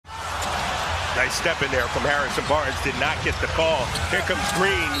Nice step in there from Harrison Barnes. Did not get the call. Here comes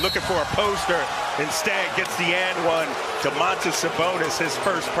Green looking for a poster. Instead gets the and one. Domantas Sabonis, his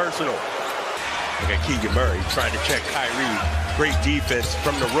first personal. Look at Keegan Murray trying to check Kyrie. Great defense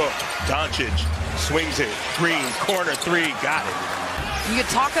from the rook. Doncic swings it. Green, corner three, got it. You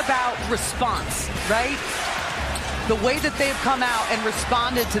talk about response, right? The way that they've come out and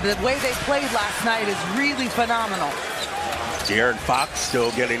responded to the way they played last night is really phenomenal. De'Aaron Fox still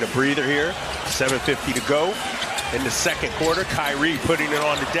getting a breather here. 7:50 to go in the second quarter. Kyrie putting it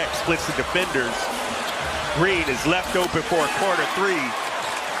on the deck, splits the defenders. Green is left open for a corner three.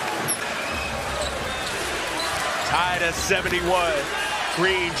 Tied at 71.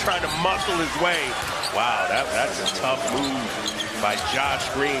 Green trying to muscle his way. Wow, that's a tough move by Josh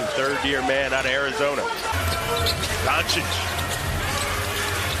Green, third-year man out of Arizona. Doncic.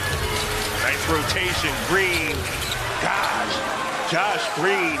 Nice rotation. Green. Gosh, Josh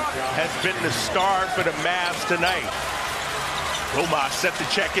Green has been the star for the Mavs tonight. Domas set the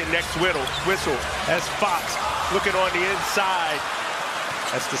check-in next whistle as Fox looking on the inside.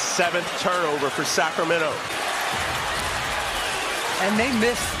 That's the 7th turnover for Sacramento. And they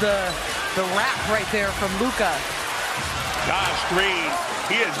missed the wrap right there from Luka. Josh Green,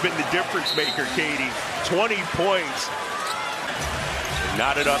 he has been the difference maker, Katie. 20 points.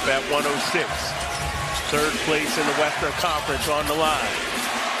 Knotted up at 106. Third place in the Western Conference on the line.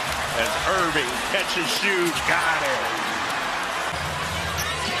 As Irving catches shoot, got it.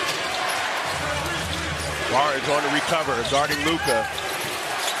 Barnes on the recover, guarding Luka.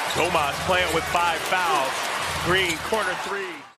 Domas playing with 5 fouls. Green, corner three.